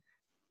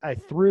I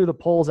threw the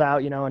poles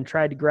out, and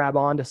tried to grab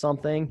onto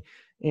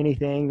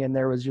anything, and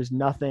there was just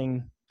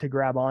nothing to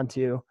grab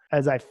onto.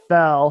 As I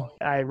fell,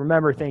 I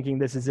remember thinking,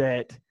 this is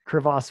it.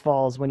 Crevasse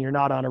falls when you're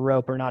not on a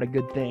rope are not a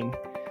good thing.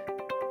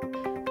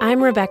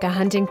 I'm Rebecca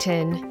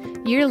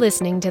Huntington. You're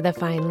listening to The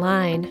Fine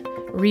Line,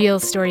 real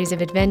stories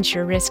of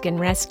adventure, risk, and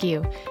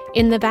rescue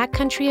in the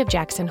backcountry of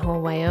Jackson Hole,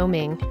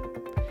 Wyoming.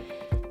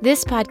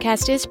 This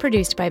podcast is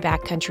produced by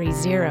Backcountry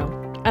Zero,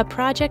 a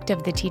project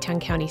of the Teton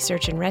County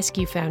Search and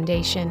Rescue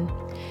Foundation.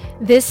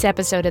 This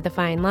episode of The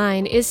Fine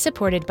Line is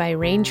supported by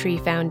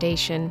Raintree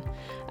Foundation,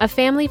 a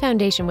family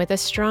foundation with a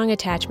strong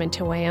attachment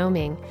to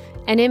Wyoming,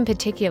 and in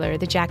particular,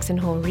 the Jackson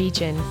Hole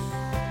region.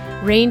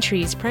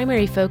 Raintree's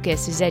primary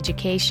focus is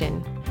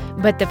education,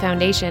 but the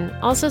foundation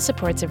also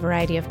supports a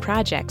variety of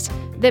projects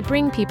that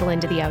bring people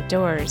into the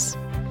outdoors,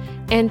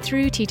 and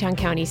through Teton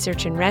County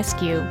Search and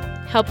Rescue,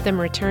 help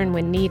them return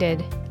when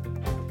needed.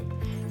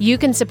 You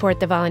can support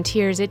the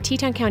volunteers at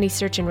Teton County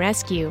Search and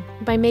Rescue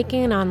by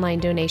making an online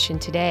donation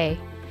today.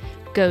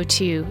 Go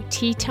to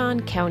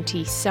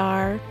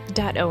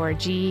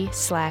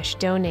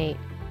tetoncountysar.org/donate.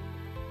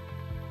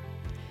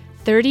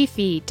 30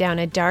 feet down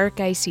a dark,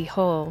 icy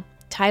hole,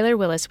 Tyler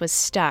Willis was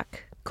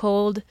stuck,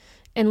 cold,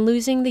 and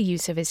losing the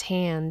use of his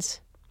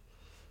hands.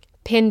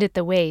 Pinned at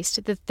the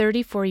waist, the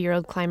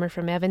 34-year-old climber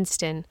from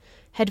Evanston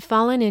had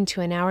fallen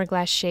into an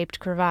hourglass-shaped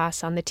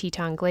crevasse on the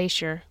Teton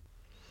Glacier.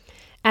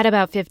 At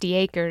about 50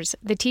 acres,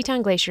 the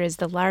Teton Glacier is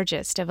the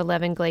largest of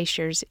 11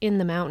 glaciers in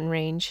the mountain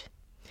range.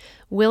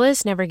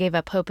 Willis never gave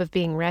up hope of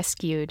being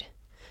rescued,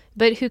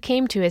 but who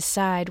came to his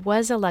side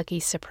was a lucky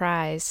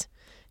surprise,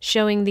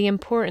 showing the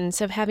importance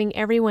of having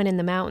everyone in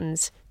the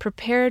mountains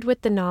prepared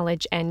with the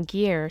knowledge and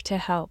gear to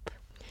help.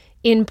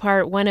 In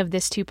part one of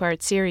this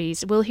two-part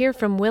series, we'll hear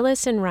from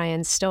Willis and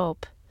Ryan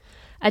Stolp.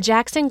 A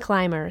Jackson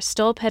climber,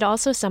 Stolp had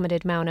also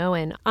summited Mount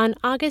Owen on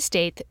August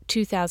 8,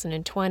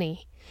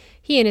 2020.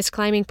 He and his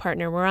climbing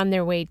partner were on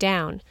their way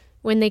down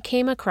when they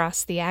came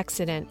across the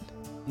accident.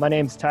 My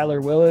name's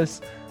Tyler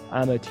Willis.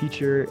 I'm a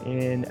teacher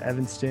in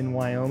Evanston,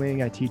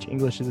 Wyoming. I teach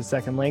English as a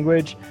second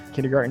language,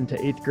 kindergarten to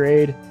 8th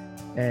grade,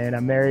 and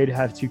I'm married,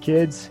 have 2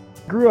 kids.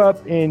 Grew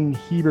up in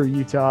Heber,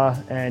 Utah,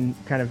 and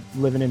kind of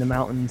living in the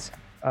mountains,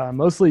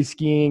 mostly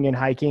skiing and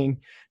hiking,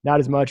 not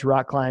as much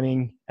rock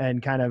climbing,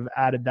 and kind of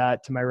added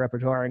that to my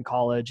repertoire in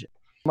college.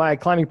 My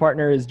climbing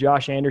partner is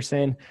Josh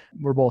Anderson.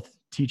 We're both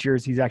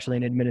teachers. He's actually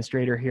an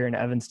administrator here in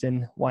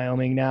Evanston,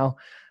 Wyoming now.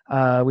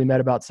 We met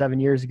about 7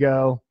 years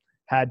ago,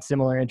 had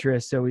similar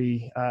interests, so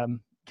we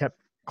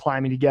kept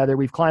climbing together.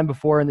 We've climbed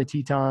before in the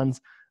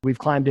Tetons. We've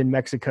climbed in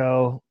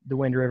Mexico, the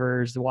Wind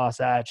Rivers, the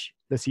Wasatch,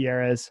 the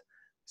Sierras.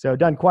 So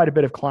done quite a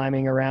bit of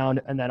climbing around,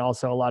 and then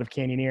also a lot of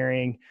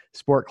canyoneering,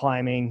 sport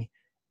climbing,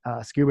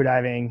 scuba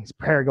diving,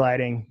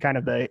 paragliding, kind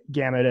of the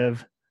gamut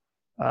of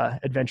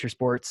adventure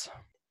sports.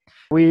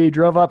 We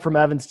drove up from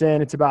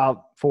Evanston. It's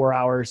about 4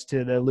 hours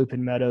to the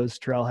Lupin Meadows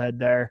trailhead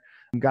there.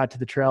 Got to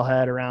the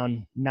trailhead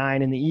around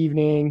 9 in the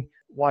evening,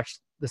 watched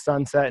the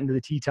sunset into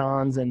the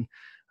Tetons, and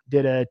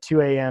did a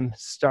 2 a.m.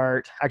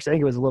 start. Actually, I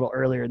think it was a little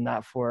earlier than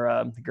that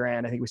for the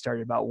Grand. I think we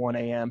started about 1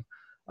 a.m.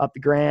 up the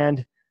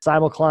Grand.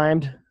 Simul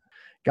climbed,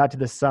 got to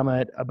the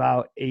summit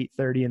about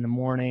 8:30 in the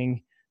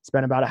morning.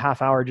 Spent about a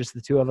half hour, just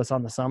the two of us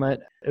on the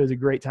summit. It was a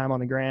great time on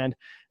the Grand.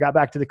 Got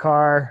back to the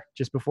car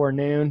just before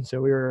noon.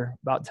 So we were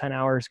about 10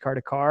 hours car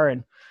to car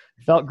and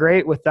felt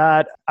great with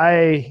that.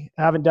 I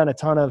haven't done a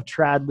ton of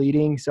trad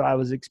leading, so I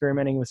was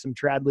experimenting with some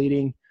trad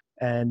leading.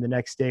 And the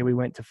next day we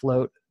went to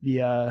float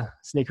the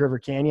Snake River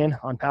Canyon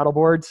on paddle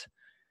boards.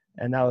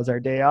 And that was our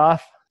day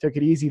off. Took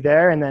it easy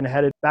there and then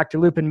headed back to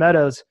Lupin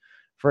Meadows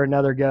for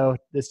another go,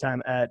 this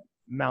time at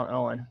Mount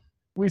Owen.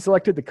 We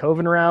selected the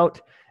Coven route.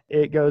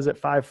 It goes at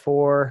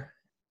 5.4.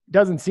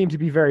 Doesn't seem to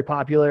be very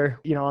popular.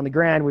 On the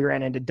Grand, we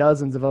ran into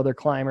dozens of other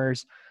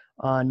climbers.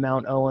 On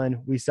Mount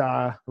Owen, we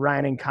saw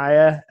Ryan and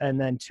Kaya,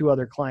 and then 2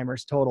 other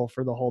climbers total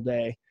for the whole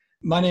day.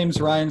 My name's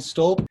Ryan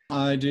Stolp.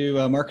 I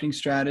do marketing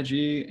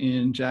strategy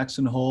in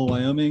Jackson Hole,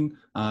 Wyoming.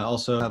 I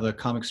also have a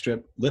comic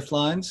strip, Lift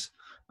Lines,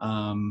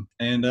 and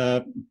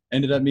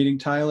ended up meeting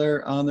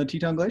Tyler on the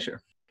Teton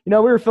Glacier. We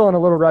were feeling a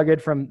little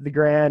rugged from the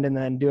Grand and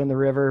then doing the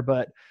river,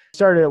 but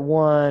started at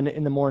 1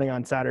 in the morning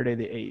on Saturday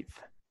the 8th.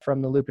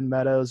 From the Lupin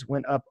Meadows,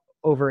 went up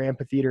over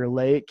Amphitheater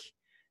Lake,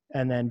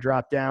 and then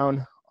dropped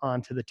down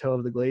onto the toe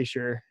of the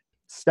glacier.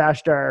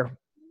 Stashed our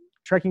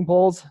trekking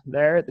poles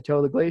there at the toe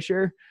of the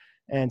glacier,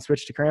 and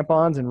switched to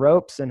crampons and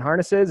ropes and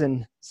harnesses,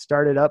 and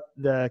started up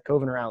the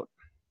Coven route.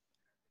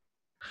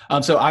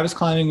 So I was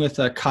climbing with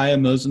Kaya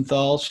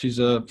Mosenthal. She's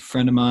a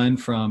friend of mine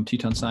from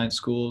Teton Science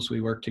Schools.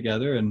 We worked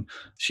together, and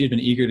she had been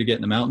eager to get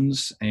in the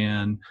mountains,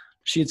 and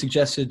she had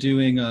suggested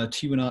doing a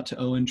Teton to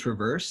Owen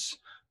traverse,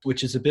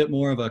 which is a bit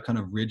more of a kind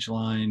of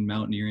ridgeline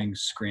mountaineering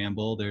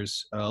scramble.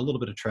 There's a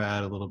little bit of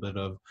trad, a little bit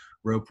of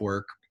rope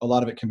work. A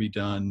lot of it can be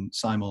done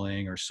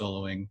simuling or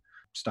soloing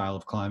style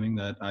of climbing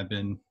that I've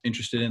been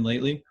interested in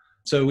lately.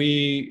 So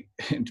we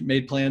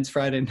made plans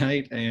Friday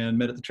night and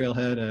met at the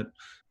trailhead at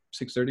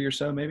 6:30 or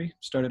so, maybe.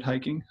 Started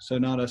hiking, so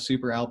not a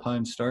super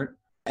alpine start.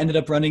 Ended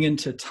up running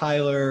into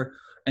Tyler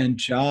And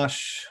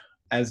Josh,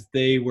 as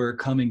they were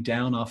coming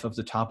down off of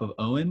the top of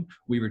Owen,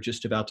 we were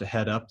just about to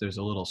head up. There's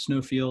a little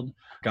snowfield,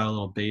 got a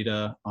little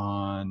beta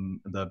on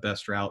the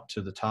best route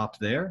to the top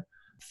there.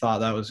 Thought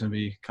that was going to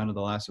be kind of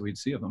the last that we'd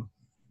see of them.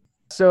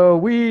 So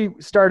we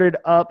started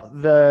up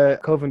the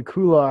Coven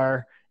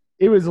Couloir.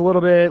 It was a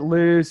little bit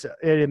loose.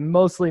 It had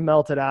mostly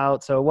melted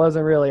out, so it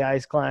wasn't really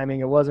ice climbing.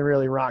 It wasn't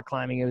really rock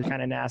climbing. It was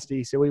kind of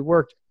nasty. So we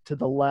worked to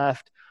the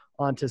left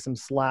onto some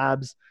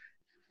slabs.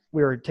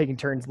 We were taking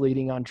turns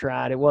leading on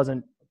trad. It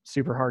wasn't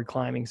super hard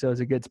climbing, so it was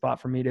a good spot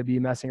for me to be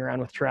messing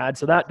around with trad.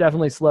 So that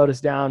definitely slowed us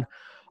down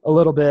a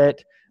little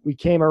bit. We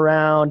came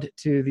around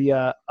to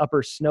the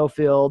upper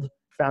snowfield,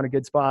 found a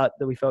good spot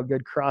that we felt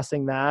good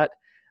crossing that.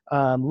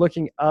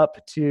 Looking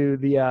up to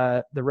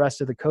the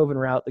rest of the Coven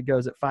route that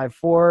goes at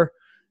 5-4,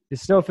 the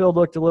snowfield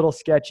looked a little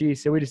sketchy,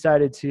 so we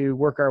decided to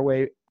work our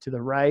way to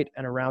the right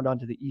and around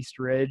onto the east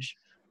ridge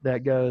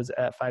that goes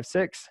at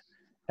 5-6.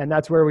 And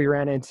that's where we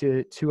ran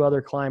into two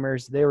other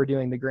climbers. They were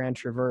doing the Grand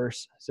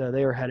Traverse, so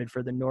they were headed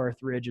for the north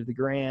ridge of the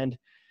Grand,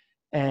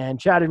 and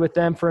chatted with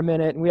them for a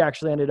minute, and we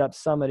actually ended up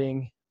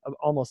summiting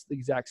almost the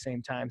exact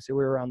same time. So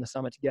we were on the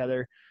summit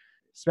together,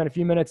 spent a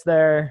few minutes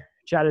there,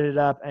 chatted it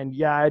up, and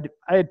yeah,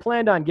 I had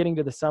planned on getting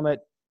to the summit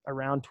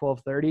around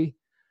 12:30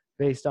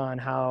 based on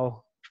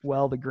how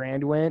well the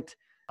Grand went.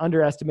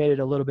 Underestimated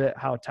a little bit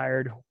how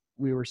tired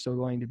we were still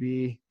going to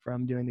be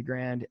from doing the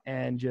Grand,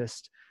 and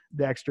just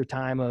the extra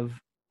time of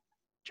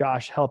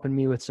Josh helping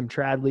me with some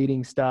trad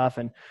leading stuff,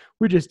 and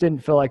we just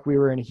didn't feel like we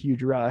were in a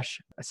huge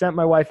rush. I sent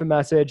my wife a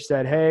message,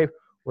 said, hey,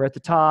 we're at the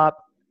top.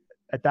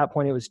 At that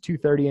point, it was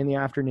 2:30 in the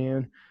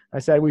afternoon. I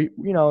said, we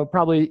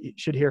probably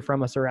should hear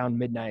from us around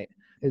midnight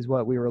is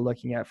what we were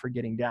looking at for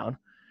getting down.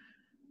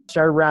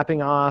 Started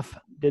wrapping off,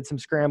 did some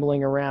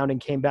scrambling around, and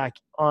came back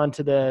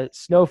onto the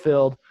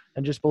snowfield.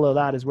 And just below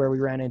that is where we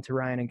ran into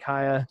Ryan and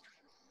Kaya,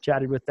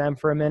 chatted with them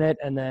for a minute,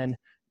 and then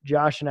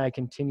Josh and I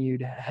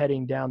continued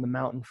heading down the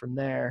mountain from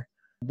there.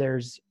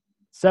 There's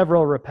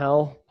several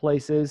rappel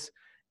places,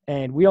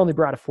 and we only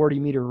brought a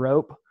 40-meter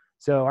rope,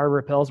 so our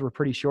rappels were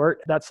pretty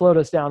short. That slowed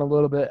us down a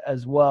little bit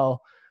as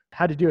well.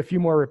 Had to do a few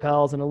more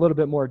rappels and a little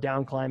bit more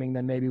down climbing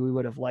than maybe we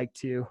would have liked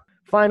to.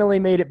 Finally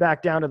made it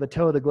back down to the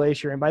toe of the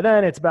glacier, and by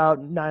then it's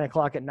about 9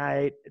 o'clock at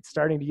night. It's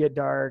starting to get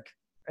dark,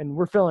 and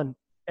we're feeling,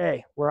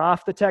 hey, we're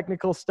off the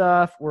technical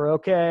stuff. We're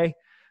okay.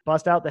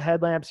 Bust out the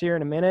headlamps here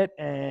in a minute,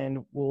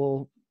 and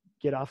we'll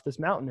get off this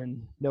mountain,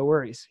 and no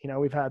worries.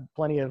 We've had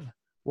plenty of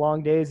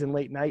long days and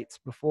late nights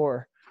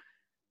before.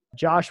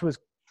 Josh was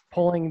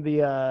pulling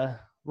the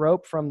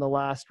rope from the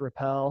last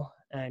rappel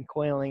and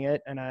coiling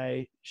it, and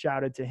I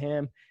shouted to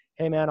him,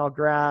 hey man, I'll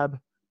grab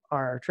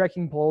our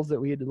trekking poles that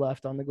we had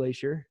left on the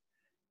glacier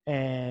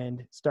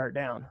and start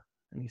down.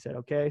 And he said,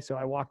 okay. So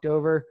I walked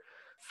over,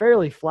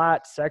 fairly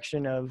flat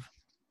section of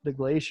the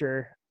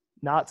glacier,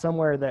 not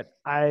somewhere that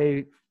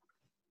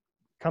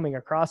coming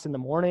across in the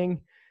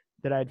morning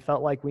that I'd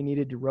felt like we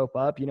needed to rope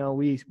up.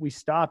 We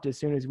stopped as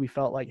soon as we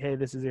felt like, hey,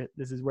 this is it.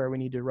 This is where we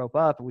need to rope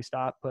up. And we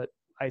stopped, put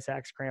ice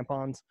axe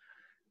crampons,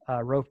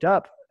 roped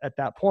up at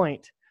that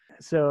point.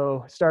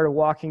 So started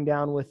walking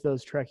down with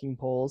those trekking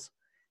poles,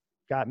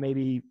 got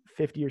maybe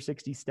 50 or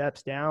 60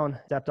 steps down,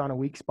 stepped on a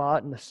weak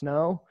spot in the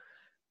snow.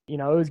 It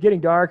was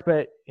getting dark,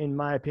 but in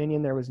my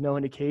opinion, there was no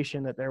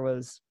indication that there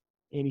was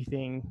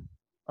anything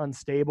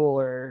unstable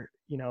or,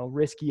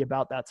 risky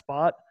about that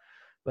spot.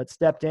 But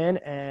stepped in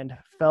and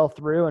fell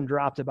through and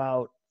dropped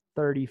about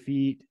 30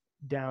 feet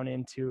down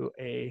into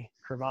a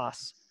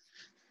crevasse.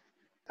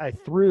 I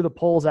threw the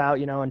poles out,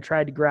 and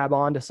tried to grab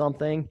onto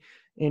something,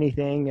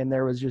 anything, and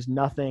there was just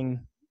nothing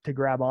to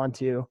grab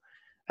onto.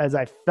 As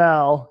I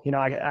fell,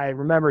 I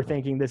remember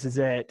thinking, this is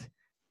it.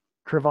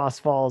 Crevasse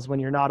falls when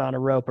you're not on a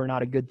rope are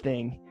not a good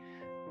thing.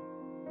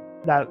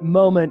 That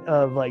moment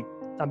of like,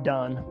 I'm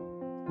done,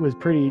 was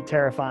pretty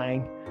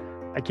terrifying.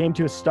 I came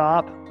to a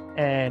stop,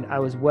 and I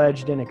was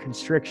wedged in a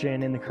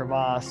constriction in the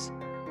crevasse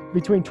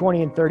between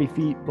 20 and 30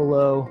 feet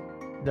below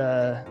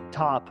the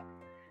top.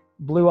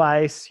 Blue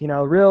ice,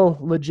 real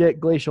legit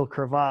glacial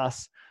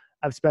crevasse.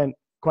 I've spent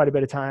quite a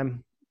bit of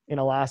time in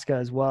Alaska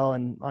as well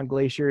and on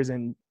glaciers,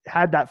 and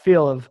had that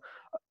feel of,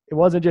 it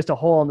wasn't just a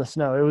hole in the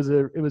snow.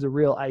 It was a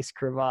real ice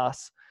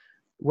crevasse.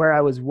 Where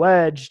I was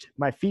wedged,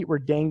 my feet were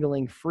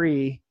dangling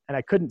free, and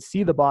I couldn't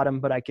see the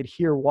bottom, but I could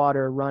hear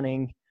water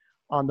running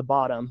on the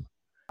bottom.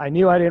 I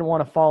knew I didn't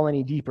want to fall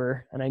any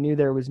deeper, and I knew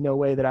there was no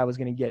way that I was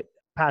going to get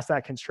past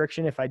that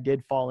constriction if I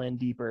did fall in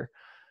deeper.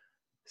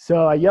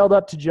 So I yelled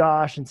up to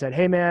Josh and said,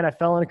 hey man, I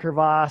fell in a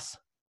crevasse.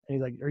 And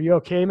he's like, are you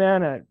okay,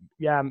 man?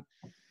 Yeah,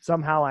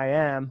 somehow I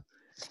am.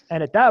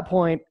 And at that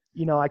point,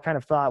 I kind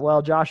of thought,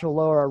 well, Josh will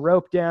lower a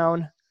rope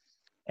down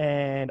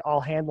and I'll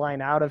hand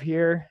line out of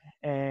here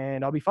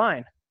and I'll be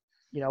fine.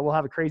 We'll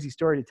have a crazy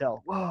story to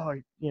tell.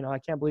 Whoa, I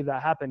can't believe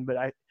that happened. But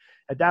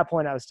at that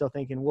point I was still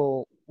thinking,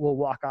 we'll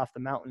walk off the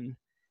mountain.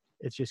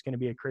 It's just going to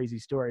be a crazy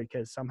story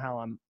because somehow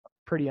I'm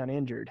pretty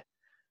uninjured.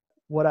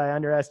 What I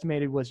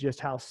underestimated was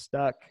just how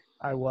stuck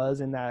I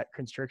was in that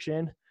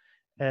constriction.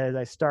 As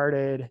I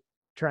started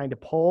trying to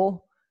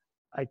pull,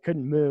 I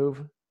couldn't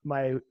move.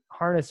 my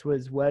harness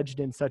was wedged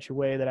in such a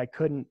way that I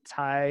couldn't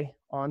tie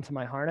onto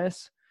my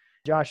harness.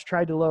 Josh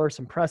tried to lower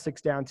some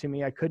prussiks down to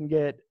me. I couldn't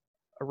get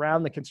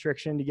around the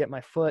constriction to get my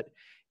foot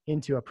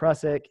into a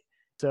prussic.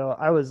 So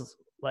I was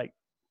like,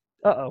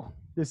 uh-oh,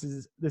 this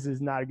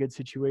is not a good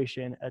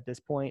situation at this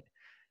point.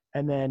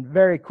 And then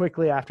very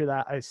quickly after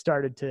that, I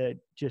started to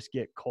just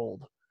get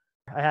cold.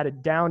 I had a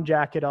down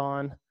jacket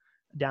on,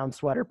 down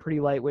sweater,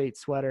 pretty lightweight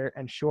sweater,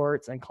 and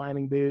shorts and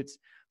climbing boots.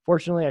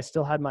 Fortunately, I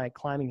still had my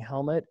climbing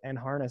helmet and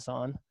harness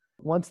on.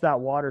 Once that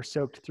water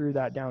soaked through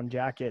that down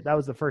jacket, that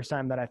was the first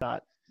time that I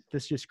thought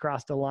this just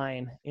crossed a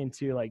line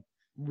into like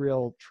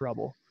real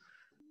trouble.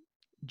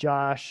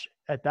 Josh,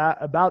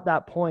 about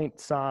that point,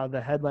 saw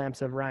the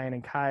headlamps of Ryan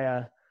and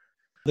Kaya.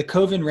 The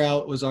Coven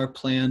route was our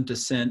planned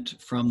descent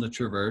from the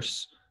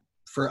Traverse.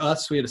 For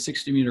us, we had a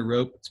 60-meter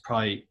rope. It's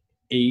probably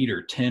 8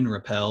 or 10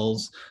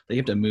 rappels. They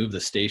have to move the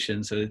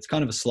station, so it's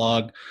kind of a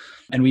slog.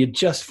 And we had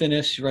just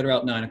finished right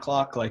around 9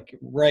 o'clock, like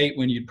right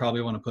when you'd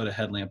probably want to put a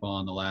headlamp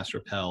on the last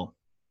rappel.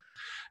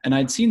 And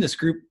I'd seen this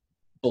group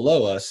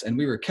below us, and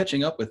we were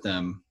catching up with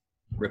them,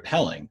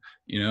 rappelling,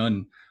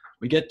 and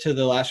we get to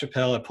the last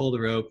rappel. I pull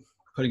the rope,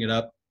 putting it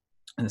up,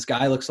 and this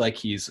guy looks like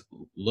he's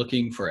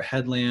looking for a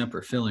headlamp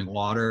or filling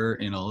water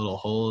in a little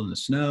hole in the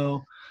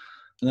snow.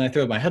 And then I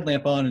throw my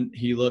headlamp on, and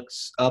he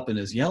looks up and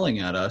is yelling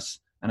at us.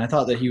 And I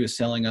thought that he was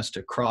telling us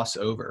to cross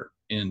over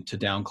to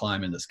down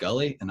climb in this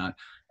gully. And I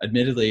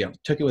admittedly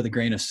took it with a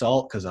grain of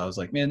salt because I was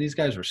like, man, these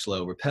guys were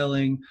slow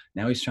rappelling.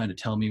 Now he's trying to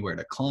tell me where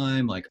to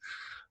climb.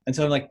 And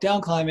so I'm like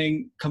down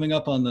climbing, coming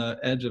up on the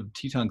edge of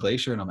Teton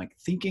Glacier, and I'm like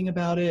thinking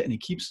about it. And he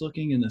keeps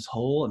looking in this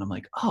hole, and I'm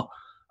like, oh,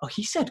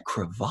 he said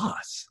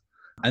crevasse.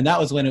 And that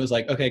was when it was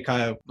like, okay,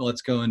 Kaya,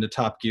 let's go into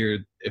top gear.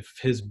 If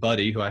his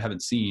buddy, who I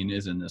haven't seen,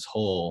 is in this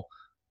hole,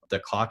 the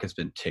clock has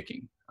been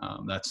ticking.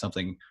 That's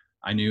something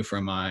I knew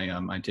from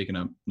I'd taken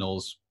a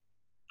Knowles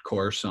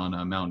course on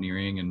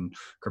mountaineering and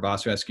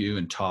crevasse rescue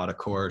and taught a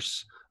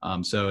course.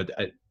 So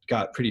it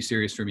got pretty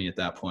serious for me at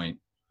that point.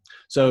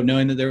 So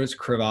knowing that there was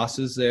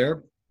crevasses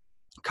there,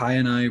 Kaya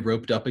and I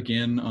roped up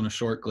again on a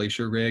short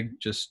Glacier rig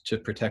just to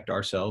protect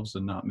ourselves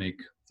and not make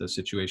the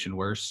situation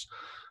worse,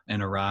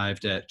 and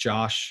arrived at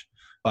Josh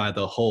by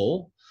the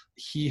hole.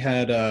 He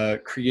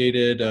had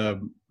created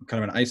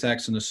kind of an ice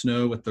axe in the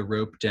snow with the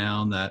rope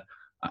down that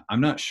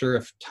I'm not sure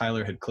if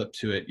Tyler had clipped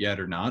to it yet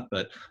or not,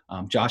 but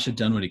Josh had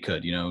done what he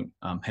could,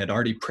 had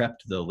already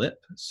prepped the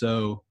lip.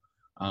 So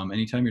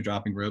anytime you're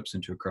dropping ropes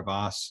into a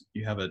crevasse,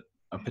 you have a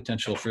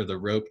potential for the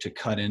rope to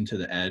cut into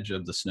the edge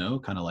of the snow,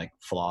 kind of like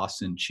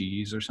floss in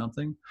cheese or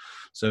something.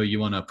 So you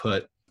want to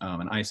put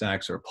an ice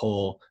axe or a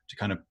pole to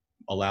kind of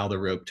allow the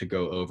rope to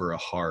go over a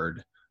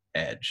hard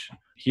edge.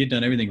 He had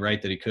done everything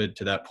right that he could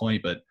to that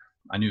point, but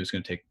I knew it was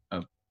going to take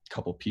a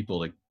couple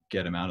people to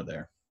get him out of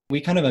there. We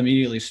kind of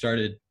immediately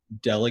started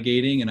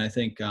delegating, and I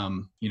think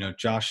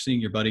Josh, seeing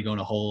your buddy go in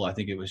a hole, I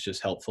think it was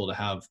just helpful to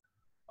have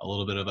a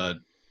little bit of a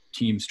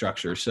team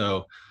structure.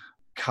 So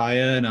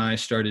Kaya and I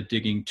started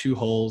digging 2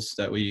 holes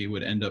that we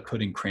would end up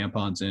putting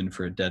crampons in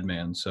for a dead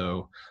man.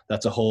 So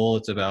that's a hole.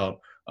 It's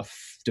about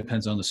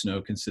depends on the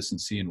snow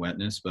consistency and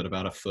wetness, but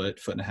about a foot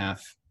and a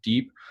half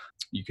deep.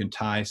 You can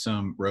tie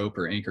some rope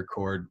or anchor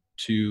cord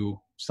to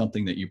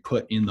something that you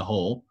put in the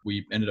hole.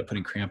 We ended up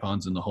putting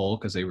crampons in the hole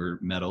because they were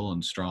metal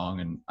and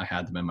strong, and I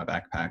had them in my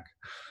backpack.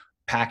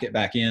 Pack it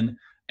back in,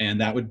 and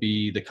that would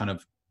be the kind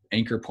of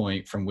anchor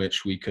point from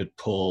which we could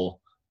pull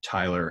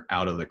Tyler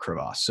out of the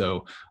crevasse.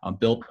 So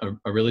built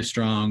a really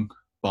strong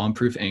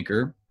bomb-proof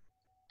anchor.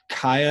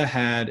 Kaya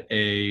had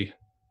a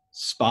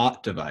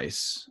spot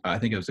device. I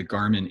think it was a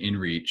Garmin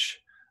InReach,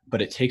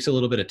 but it takes a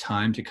little bit of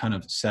time to kind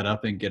of set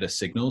up and get a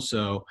signal.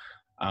 So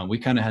we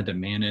kind of had to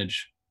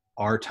manage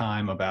our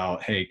time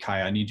about, hey,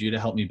 Kaya, I need you to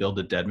help me build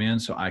the dead man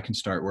so I can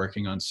start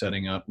working on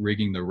setting up,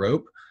 rigging the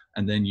rope,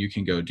 and then you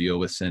can go deal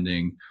with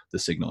sending the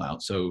signal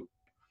out. So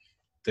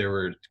there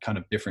were kind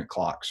of different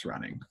clocks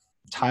running.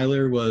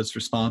 Tyler was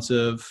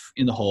responsive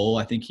in the hole.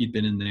 I think he'd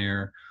been in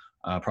there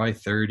probably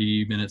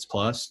 30 minutes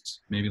plus,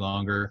 maybe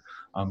longer,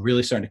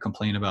 really starting to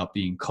complain about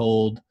being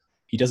cold.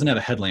 He doesn't have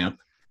a headlamp,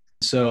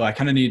 so I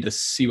kind of needed to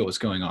see what was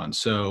going on.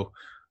 So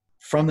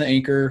from the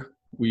anchor,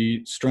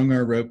 we strung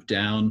our rope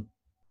down,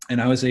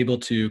 and I was able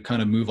to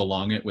kind of move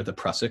along it with a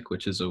prussic,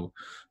 which is a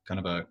kind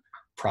of a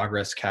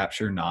progress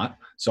capture knot,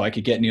 so I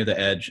could get near the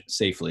edge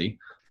safely.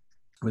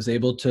 I was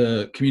able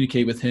to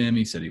communicate with him.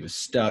 He said he was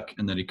stuck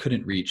and that he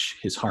couldn't reach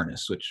his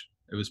harness, which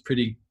it was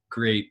pretty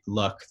great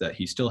luck that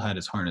he still had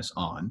his harness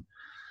on.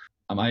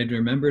 I had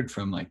remembered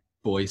from like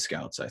Boy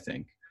Scouts, I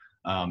think.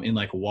 In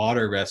like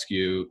water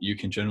rescue, you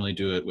can generally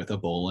do it with a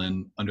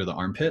bowline under the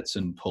armpits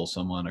and pull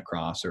someone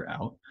across or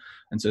out.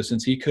 And so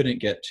since he couldn't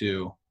get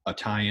to a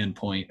tie-in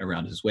point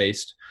around his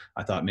waist,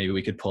 I thought maybe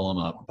we could pull him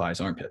up by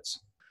his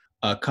armpits.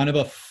 Kind of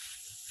a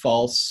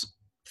false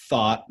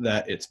thought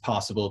that it's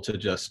possible to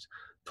just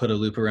put a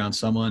loop around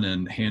someone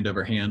and hand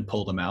over hand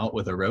pull them out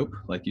with a rope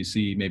like you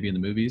see maybe in the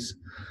movies.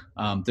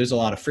 There's a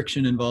lot of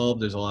friction involved.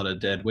 There's a lot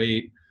of dead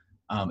weight.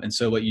 And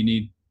so what you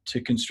need to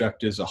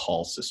construct is a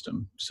haul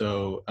system.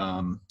 So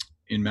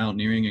in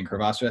mountaineering and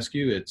crevasse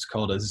rescue, it's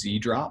called a Z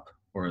drop,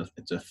 or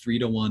it's a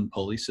 3-to-1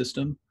 pulley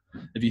system.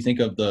 If you think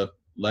of the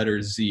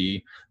letter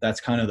Z, that's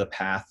kind of the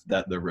path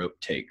that the rope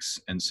takes.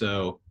 And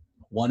so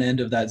one end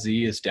of that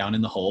Z is down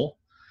in the hole.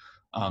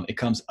 It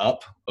comes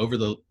up over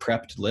the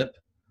prepped lip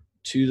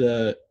to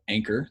the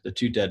anchor, the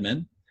 2 dead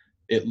men.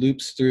 It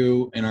loops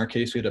through, in our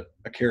case, we had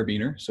a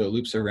carabiner. So it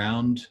loops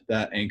around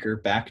that anchor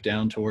back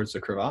down towards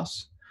the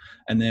crevasse.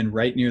 And then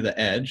right near the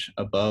edge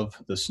above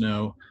the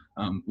snow,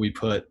 we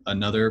put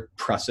another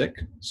prusik.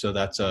 So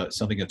that's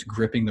something that's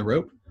gripping the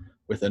rope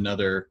with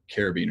another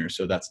carabiner.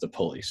 So that's the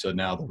pulley. So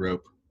now the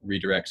rope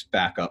redirects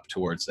back up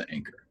towards the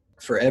anchor.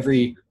 For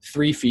every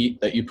 3 feet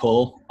that you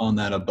pull on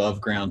that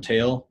above ground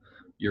tail,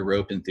 your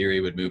rope in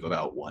theory would move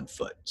about 1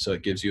 foot. So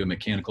it gives you a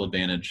mechanical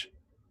advantage.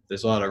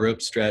 There's a lot of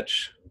rope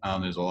stretch.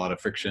 There's a lot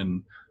of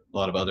friction, a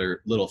lot of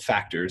other little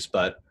factors,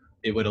 but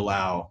it would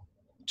allow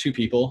 2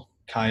 people,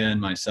 Kaya and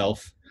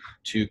myself,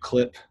 to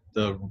clip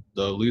the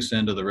loose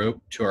end of the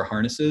rope to our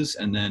harnesses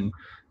and then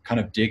kind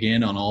of dig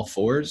in on all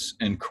 4s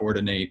and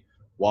coordinate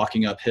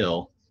walking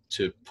uphill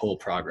to pull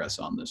progress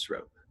on this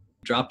rope.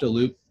 Dropped a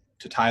loop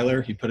to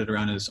Tyler. He put it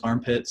around his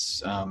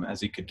armpits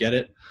as he could get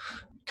it.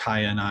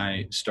 Kaya and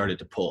I started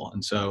to pull.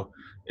 And so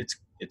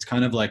it's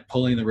kind of like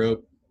pulling the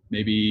rope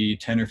maybe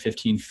 10 or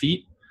 15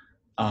 feet,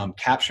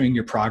 capturing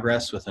your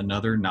progress with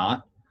another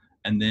knot,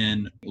 and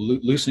then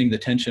loosening the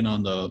tension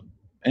on the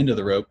end of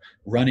the rope,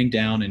 running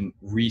down and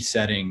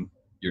resetting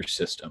your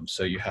system.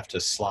 So you have to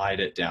slide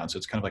it down. So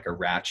it's kind of like a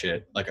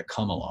ratchet, like a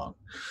come along.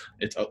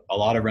 It's a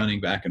lot of running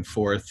back and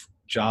forth.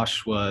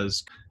 Josh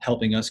was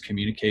helping us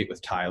communicate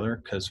with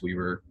Tyler because we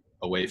were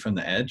away from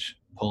the edge,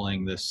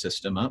 pulling this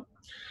system up.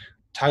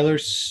 Tyler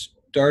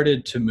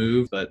started to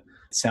move, but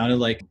it sounded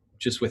like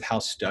just with how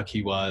stuck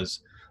he was,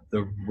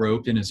 the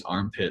rope in his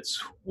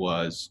armpits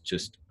was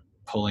just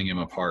pulling him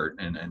apart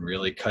and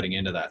really cutting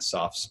into that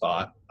soft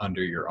spot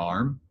under your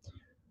arm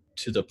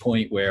to the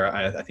point where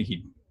I think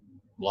he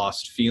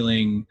lost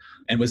feeling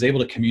and was able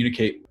to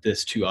communicate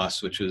this to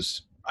us, which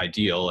was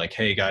ideal. Like,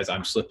 hey guys,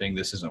 I'm slipping.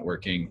 This isn't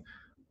working.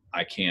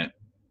 I can't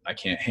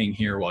hang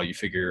here while you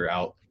figure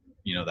out,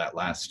 that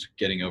last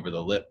getting over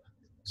the lip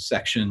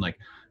section. Like,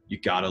 you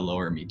got to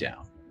lower me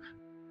down.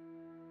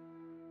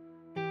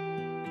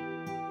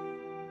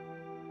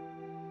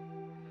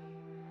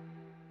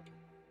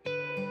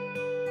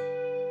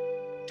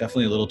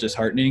 Definitely a little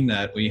disheartening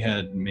that we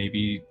had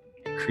maybe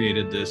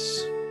created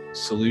this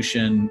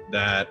solution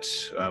that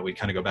we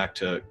kind of go back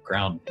to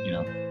ground,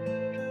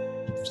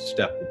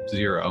 step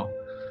 0,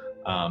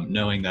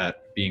 knowing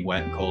that being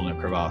wet and cold in a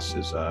crevasse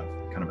is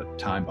kind of a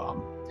time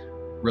bomb.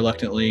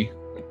 Reluctantly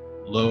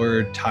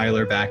lowered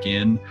Tyler back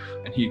in,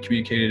 and he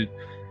communicated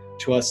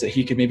to us that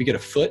he could maybe get a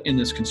foot in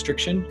this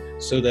constriction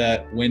so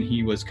that when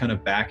he was kind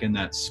of back in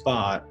that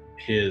spot,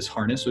 his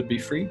harness would be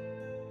free.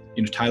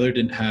 Tyler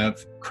didn't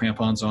have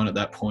crampons on at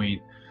that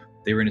point.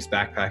 They were in his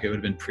backpack. It would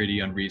have been pretty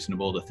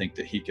unreasonable to think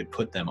that he could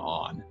put them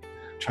on.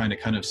 Trying to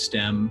kind of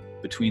stem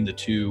between the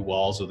 2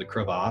 walls of the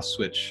crevasse,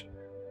 which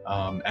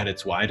at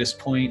its widest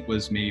point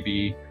was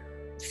maybe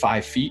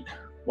 5 feet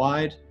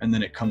wide. And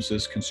then it comes to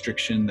this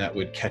constriction that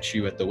would catch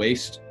you at the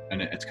waist.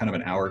 And it's kind of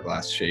an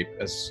hourglass shape,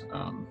 as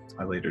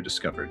I later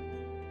discovered.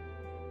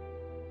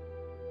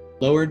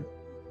 Lowered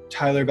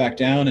Tyler back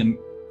down, and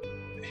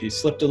he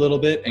slipped a little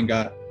bit and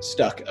got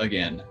stuck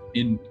again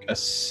in a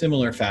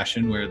similar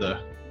fashion where the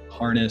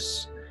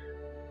harness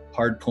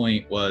hard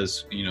point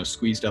was,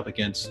 squeezed up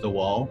against the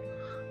wall.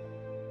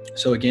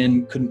 So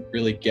again, couldn't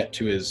really get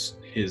to his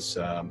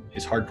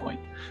hard point.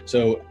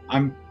 So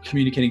I'm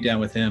communicating down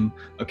with him.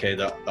 Okay,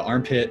 the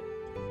armpit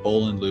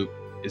bowl and loop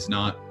is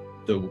not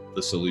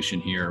the solution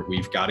here.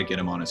 We've got to get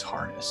him on his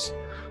harness.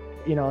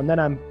 And then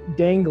I'm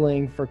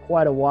dangling for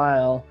quite a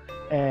while,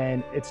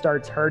 and it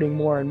starts hurting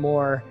more and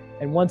more.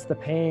 And once the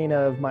pain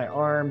of my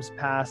arms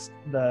passed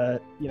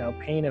the,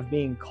 pain of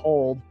being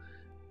cold,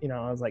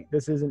 I was like,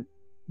 this isn't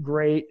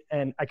great.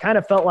 And I kind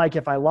of felt like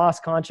if I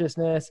lost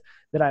consciousness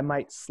that I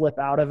might slip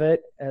out of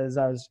it as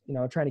I was,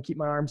 trying to keep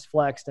my arms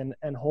flexed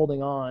and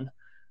holding on.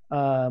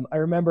 I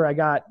remember I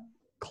got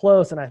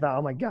close and I thought,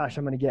 oh my gosh,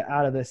 I'm going to get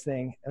out of this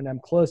thing. And I'm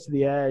close to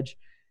the edge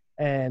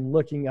and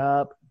looking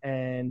up,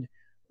 and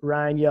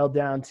Ryan yelled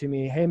down to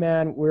me, hey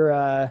man,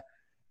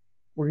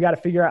 we got to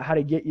figure out how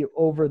to get you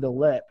over the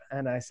lip.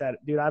 And I said,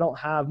 dude, I don't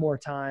have more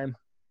time.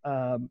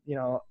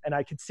 And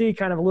I could see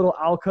kind of a little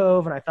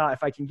alcove. And I thought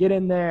if I can get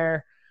in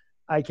there,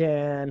 I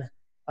can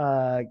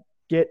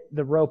get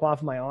the rope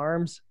off my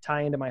arms,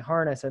 tie into my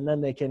harness, and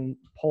then they can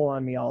pull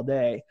on me all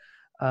day.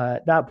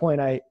 At that point,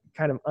 I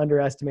kind of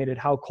underestimated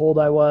how cold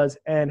I was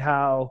and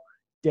how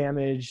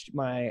damaged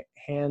my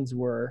hands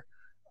were.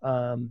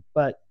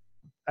 But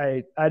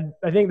I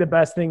think the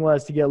best thing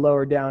was to get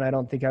lowered down. I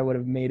don't think I would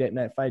have made it. And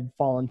if I'd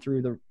fallen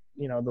through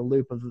the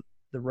loop of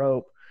the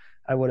rope,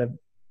 I would have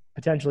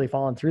potentially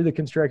fallen through the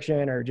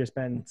constriction or just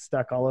been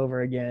stuck all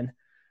over again.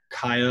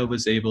 Kaya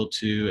was able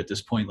to, at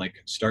this point,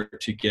 start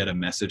to get a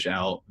message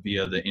out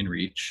via the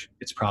inReach.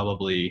 It's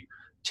probably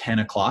 10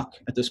 o'clock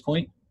at this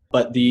point.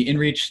 But the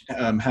inReach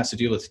has to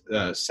deal with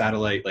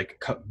satellite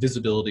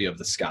visibility of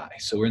the sky.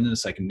 So we're in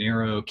this like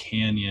narrow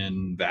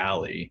canyon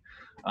valley,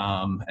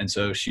 and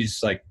so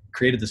she's like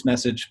created this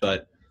message,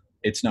 but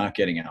it's not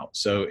getting out.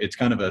 So it's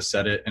kind of a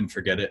set it and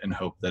forget it and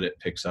hope that it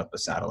picks up a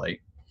satellite.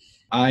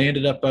 I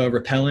ended up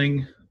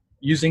rappelling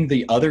using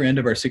the other end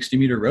of our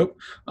 60-meter rope.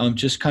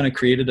 Just kind of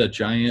created a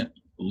giant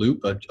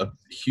loop, a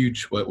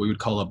huge, what we would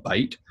call a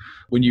bite.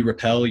 When you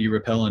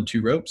rappel on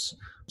 2 ropes.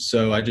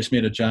 So I just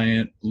made a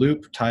giant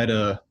loop, tied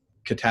a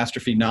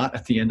catastrophe knot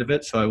at the end of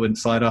it so I wouldn't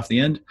slide off the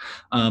end,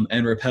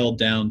 and rappelled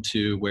down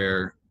to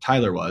where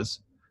Tyler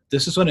was.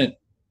 This is when it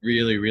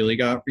really, really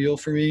got real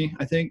for me,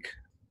 I think.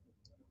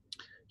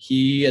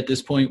 He, at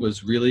this point,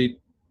 was really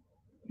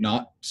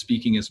not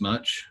speaking as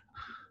much,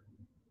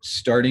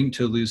 starting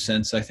to lose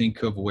sense, I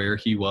think, of where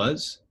he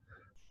was.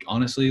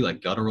 Honestly,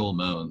 like guttural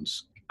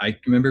moans. I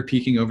remember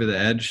peeking over the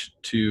edge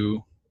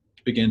to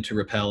begin to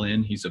rappel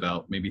in. He's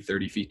about maybe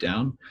 30 feet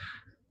down.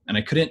 And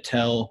I couldn't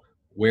tell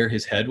where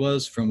his head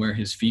was from where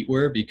his feet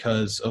were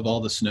because of all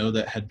the snow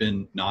that had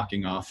been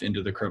knocking off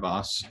into the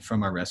crevasse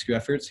from our rescue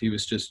efforts. He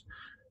was just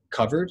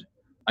covered.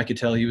 I could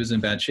tell he was in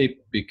bad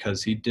shape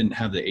because he didn't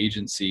have the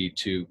agency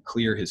to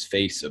clear his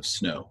face of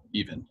snow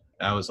even.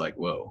 I was like,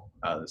 whoa,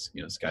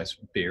 this guy's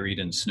buried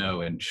in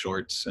snow in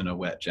shorts and a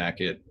wet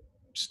jacket,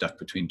 stuck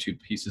between 2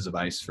 pieces of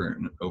ice for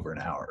over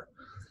an hour.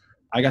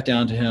 I got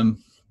down to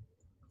him,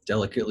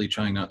 delicately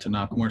trying not to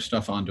knock more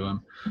stuff onto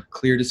him,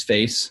 cleared his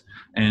face,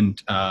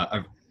 and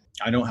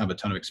I don't have a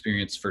ton of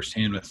experience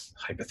firsthand with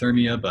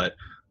hypothermia, but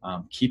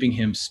keeping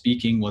him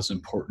speaking was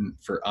important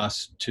for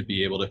us to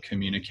be able to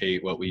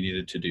communicate what we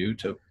needed to do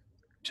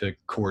to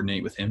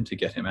coordinate with him to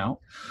get him out.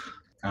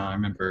 I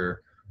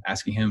remember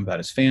asking him about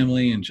his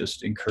family and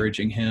just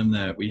encouraging him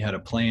that we had a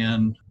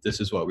plan. This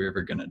is what we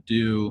were going to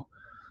do.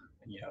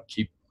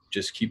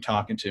 Keep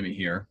talking to me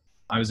here.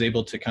 I was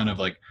able to kind of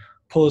like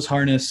pull his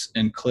harness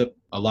and clip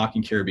a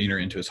locking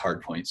carabiner into his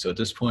hard point. So at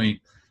this point,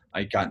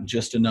 I got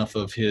just enough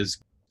of his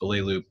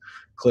belay loop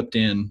clipped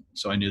in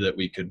so I knew that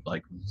we could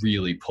like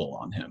really pull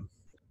on him.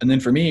 And then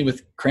for me,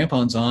 with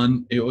crampons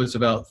on, it was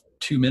about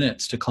 2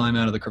 minutes to climb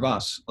out of the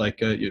crevasse.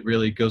 It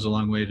really goes a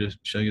long way to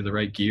show you the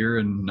right gear,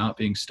 and not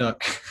being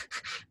stuck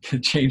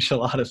can change a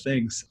lot of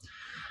things.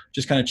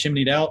 Just kind of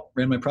chimneyed out,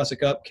 ran my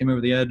prusik up, came over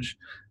the edge,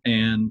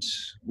 and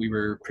we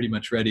were pretty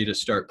much ready to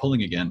start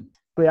pulling again.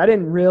 I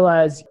didn't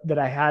realize that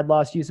I had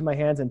lost use of my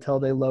hands until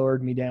they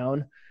lowered me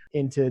down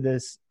into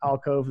this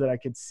alcove that I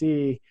could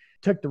see.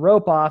 Took the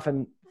rope off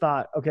and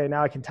thought, okay,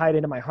 now I can tie it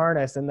into my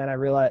harness. And then I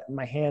realized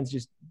my hands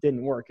just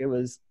didn't work. It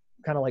was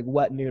kind of like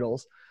wet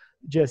noodles,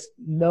 just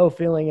no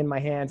feeling in my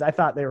hands. I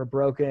thought they were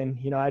broken.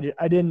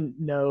 I didn't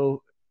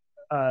know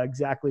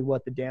exactly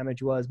what the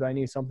damage was, but I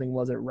knew something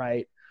wasn't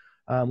right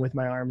with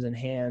my arms and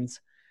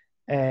hands.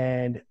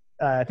 And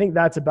I think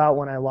that's about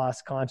when I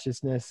lost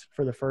consciousness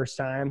for the first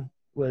time,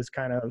 was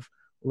kind of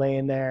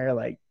laying there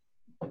like,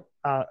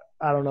 I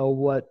don't know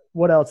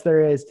what else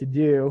there is to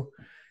do.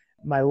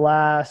 My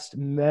last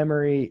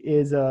memory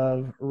is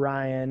of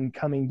Ryan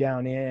coming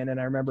down in, and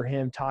I remember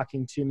him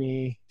talking to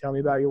me, tell me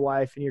about your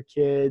wife and your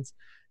kids,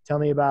 tell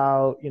me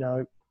about,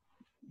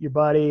 your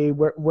buddy,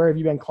 where have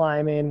you been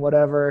climbing,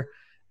 whatever.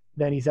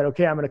 Then he said,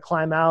 okay, I'm going to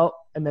climb out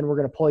and then we're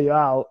going to pull you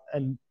out.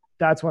 And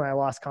that's when I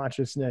lost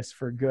consciousness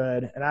for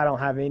good. And I don't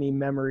have any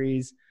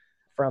memories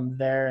from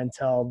there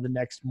until the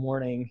next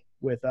morning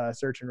with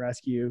search and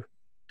rescue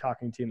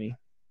talking to me.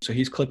 So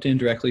he's clipped in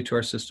directly to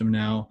our system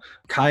now.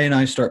 Kai and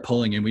I start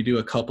pulling, and we do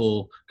a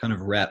couple kind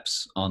of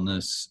reps on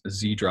this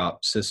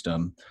Z-drop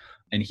system,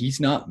 and he's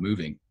not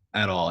moving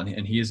at all.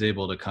 And he is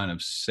able to kind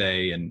of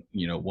say in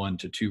 1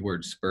 to 2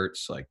 word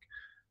spurts, like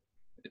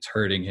it's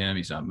hurting him,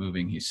 he's not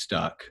moving, he's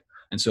stuck.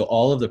 And so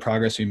all of the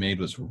progress we made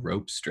was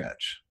rope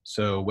stretch.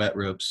 So wet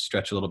ropes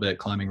stretch a little bit,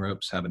 climbing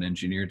ropes have an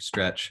engineered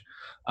stretch.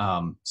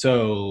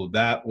 So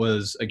that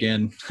was,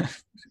 again,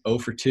 0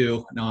 for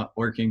 2, not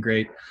working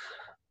great.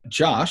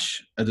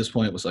 Josh, at this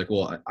point, was like,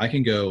 well, I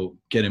can go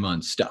get him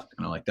unstuck.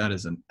 And I'm like, that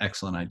is an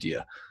excellent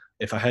idea.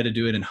 If I had to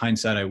do it in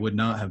hindsight, I would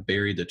not have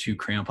buried the 2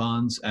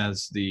 crampons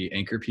as the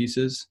anchor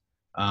pieces.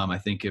 I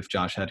think if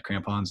Josh had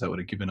crampons, that would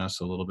have given us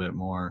a little bit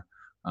more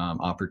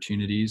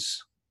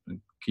opportunities and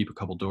keep a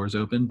couple doors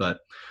open. But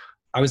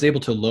I was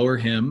able to lower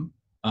him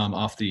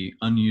off the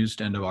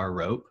unused end of our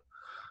rope.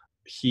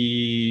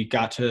 He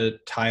got to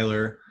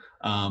Tyler.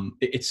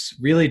 It's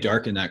really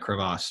dark in that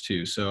crevasse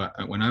too. So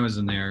when I was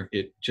in there,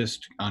 it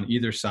just on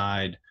either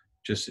side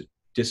just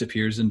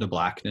disappears into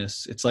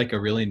blackness. It's like a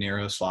really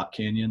narrow slot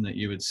canyon that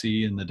you would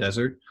see in the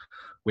desert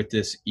with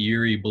this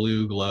eerie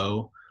blue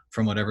glow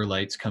from whatever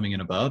light's coming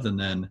in above, and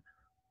then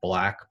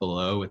black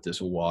below with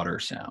this water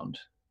sound.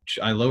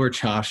 I lowered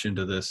Josh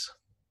into this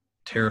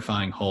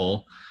terrifying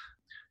hole.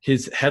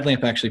 His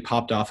headlamp actually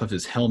popped off of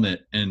his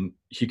helmet, and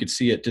he could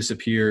see it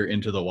disappear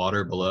into the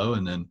water below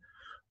and then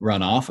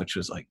run off, which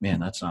was like, man,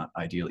 that's not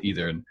ideal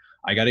either. And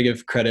I got to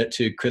give credit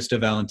to Krista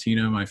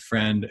Valentino, my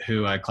friend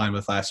who I climbed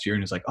with last year,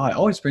 and he's like, oh, I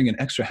always bring an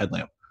extra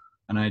headlamp.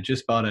 And I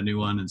just bought a new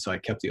one, and so I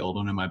kept the old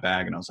one in my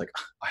bag, and I was like,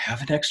 I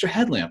have an extra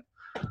headlamp.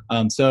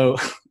 So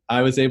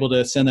I was able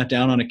to send that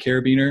down on a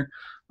carabiner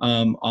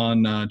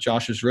on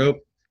Josh's rope,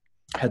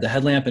 had the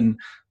headlamp, and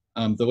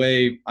the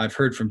way I've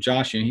heard from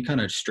Josh, he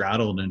kind of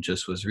straddled and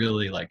just was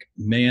really like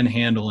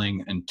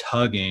manhandling and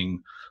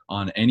tugging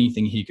on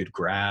anything he could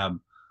grab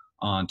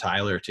on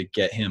Tyler to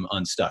get him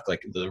unstuck.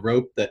 Like the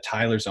rope that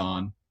Tyler's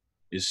on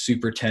is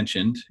super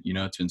tensioned,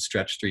 it's been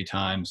stretched 3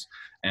 times,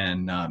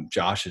 and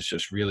Josh is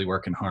just really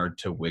working hard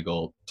to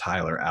wiggle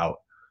Tyler out.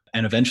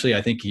 And eventually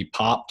I think he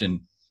popped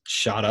and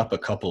shot up a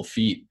couple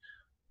feet.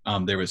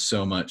 There was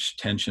so much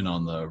tension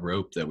on the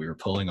rope that we were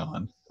pulling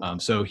on.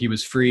 So he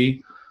was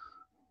free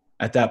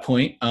at that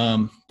point.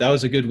 That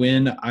was a good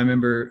win. I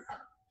remember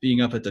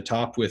being up at the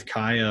top with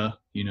Kaya,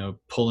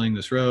 pulling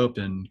this rope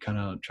and kind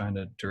of trying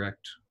to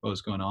direct what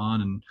was going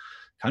on, and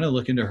kind of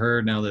looking to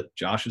her now that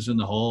Josh is in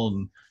the hole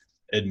and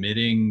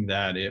admitting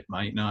that it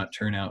might not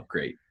turn out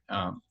great.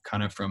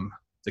 Kind of from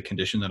the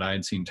condition that I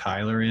had seen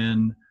Tyler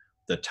in,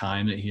 the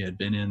time that he had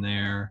been in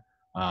there,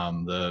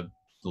 the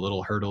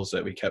little hurdles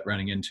that we kept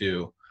running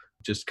into,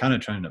 just kind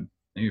of trying to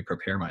maybe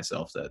prepare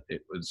myself that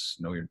it was,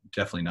 no, you're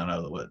definitely not out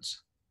of the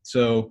woods.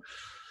 So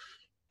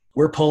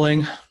we're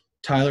pulling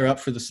Tyler up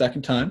for the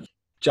second time.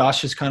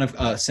 Josh is kind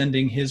of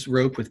sending his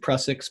rope with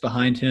prussics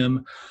behind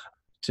him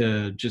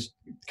to just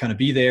kind of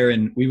be there,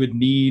 and we would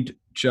need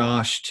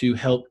Josh to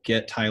help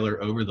get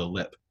Tyler over the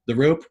lip. The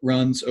rope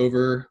runs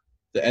over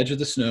the edge of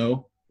the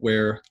snow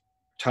where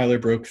Tyler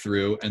broke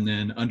through, and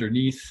then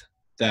underneath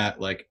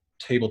that, like,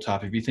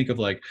 tabletop, if you think of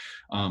like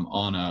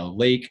on a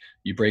lake,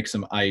 you break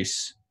some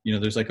ice,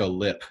 there's like a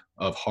lip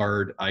of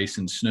hard ice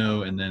and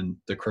snow, and then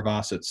the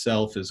crevasse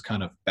itself is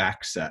kind of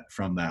back set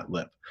from that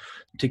lip.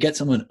 To get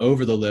someone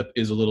over the lip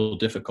is a little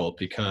difficult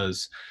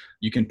because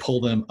you can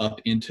pull them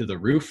up into the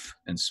roof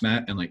and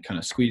smack and like kind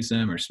of squeeze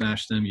them or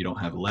smash them. You don't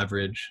have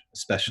leverage,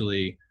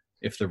 especially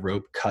if the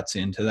rope cuts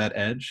into that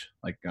edge,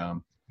 like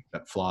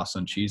that floss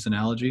on cheese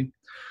analogy.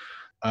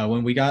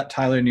 When we got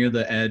Tyler near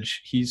the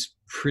edge, he's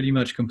pretty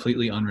much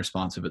completely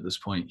unresponsive at this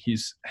point.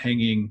 He's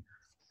hanging,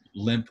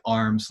 limp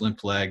arms,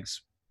 limp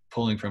legs,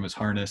 pulling from his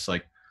harness,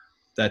 like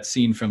that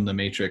scene from The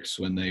Matrix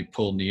when they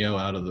pull Neo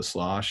out of the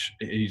slosh.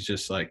 He's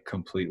just like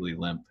completely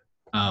limp.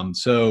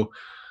 So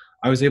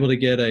I was able to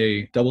get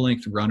a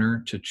double-length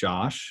runner to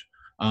Josh,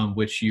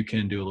 which you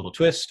can do a little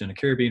twist and a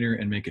carabiner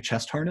and make a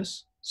chest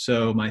harness.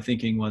 So my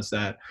thinking was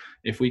that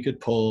if we could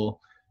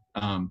pull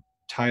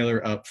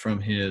Tyler up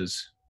from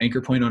his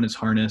anchor point on his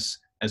harness,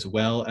 as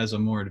well as a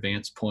more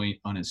advanced point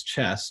on his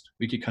chest,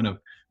 we could kind of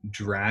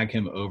drag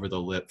him over the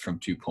lip from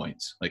 2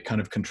 points, like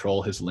kind of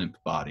control his limp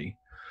body.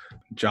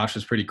 Josh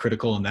was pretty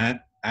critical in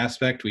that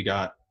aspect. We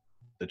got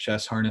the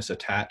chest harness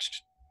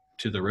attached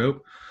to the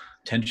rope,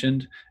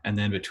 tensioned, and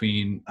then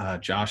between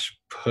Josh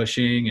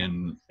pushing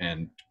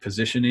and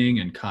positioning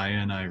and Kaya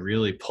and I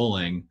really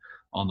pulling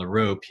on the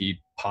rope, he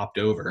popped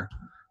over,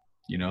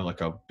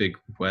 like a big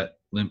wet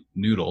limp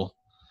noodle.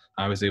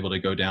 I was able to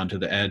go down to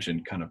the edge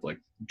and kind of like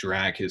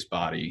drag his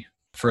body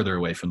further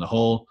away from the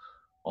hole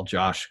while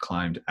Josh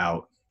climbed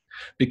out.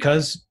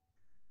 Because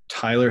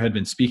Tyler had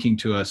been speaking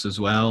to us as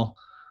well,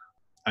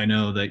 I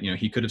know that,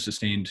 he could have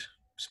sustained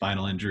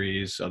spinal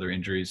injuries, other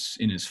injuries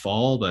in his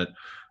fall, but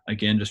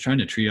again, just trying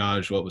to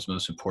triage what was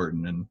most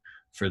important. And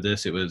for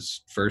this, it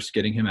was first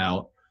getting him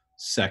out,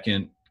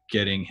 second,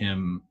 getting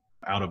him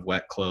out of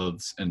wet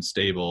clothes and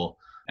stable,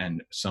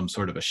 and some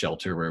sort of a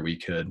shelter where we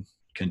could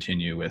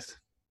continue with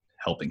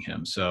helping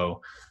him. So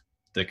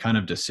the kind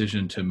of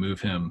decision to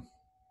move him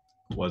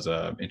was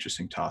a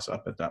interesting toss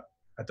up at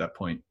that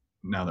point,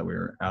 now that we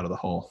were out of the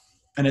hole.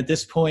 And at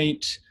this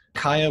point,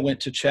 Kaya went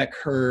to check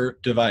her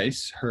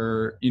device,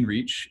 her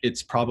InReach.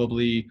 It's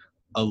probably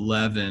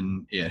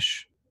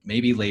 11-ish,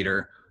 maybe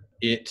later.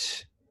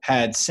 It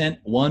had sent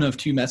one of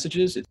 2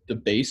 messages. It's the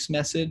base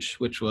message,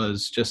 which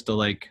was just to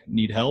like,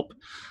 need help.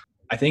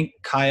 I think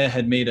Kaya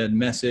had made a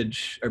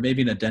message or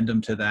maybe an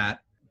addendum to that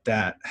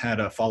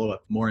had a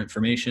follow-up, more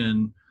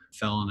information,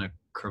 fell in a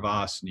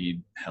crevasse,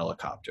 need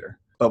helicopter.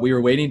 But we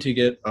were waiting to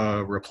get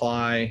a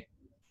reply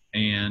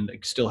and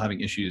still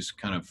having issues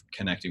kind of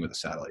connecting with the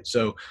satellite.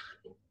 So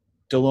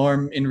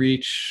DeLorme,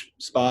 InReach,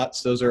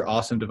 Spots, those are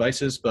awesome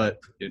devices, but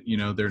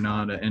they're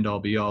not an end-all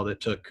be-all. That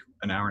took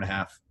an hour and a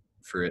half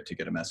for it to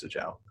get a message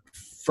out.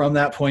 From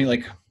that point,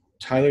 like,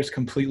 Tyler's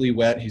completely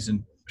wet. He's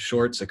in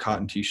shorts, a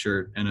cotton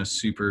t-shirt, and a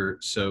super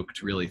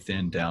soaked, really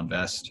thin down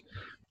vest.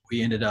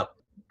 We ended up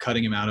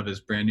cutting him out of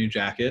his brand new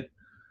jacket,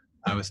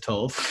 I was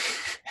told.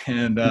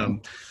 And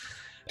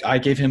I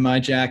gave him my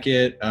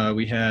jacket.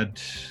 We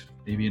had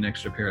maybe an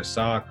extra pair of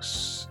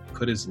socks,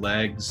 put his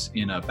legs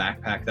in a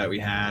backpack that we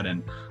had.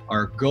 And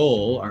our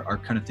goal, our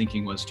kind of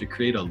thinking was to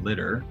create a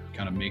litter,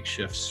 kind of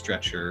makeshift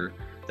stretcher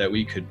that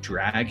we could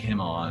drag him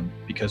on,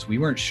 because we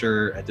weren't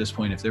sure at this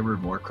point if there were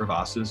more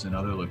crevasses in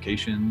other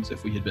locations.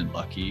 If we had been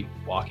lucky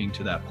walking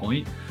to that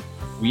point,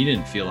 we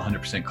didn't feel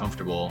 100%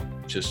 comfortable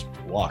just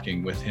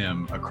walking with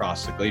him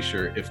across the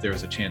glacier if there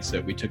was a chance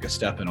that we took a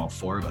step and all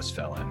 4 of us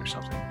fell in or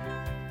something.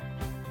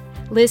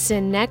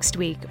 Listen next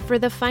week for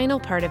the final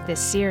part of this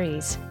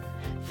series.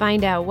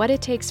 Find out what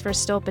it takes for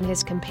Stolp and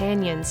his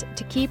companions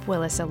to keep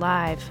Willis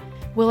alive.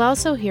 We'll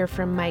also hear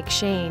from Mike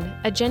Shane,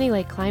 a Jenny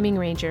Lake climbing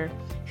ranger,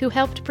 who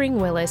helped bring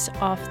Willis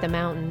off the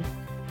mountain.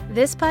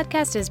 This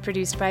podcast is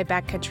produced by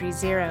Backcountry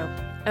Zero,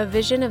 a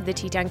vision of the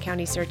Teton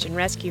County Search and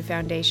Rescue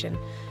Foundation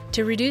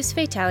to reduce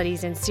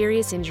fatalities and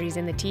serious injuries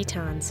in the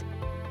Tetons.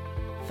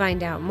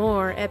 Find out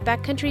more at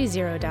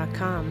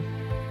backcountryzero.com.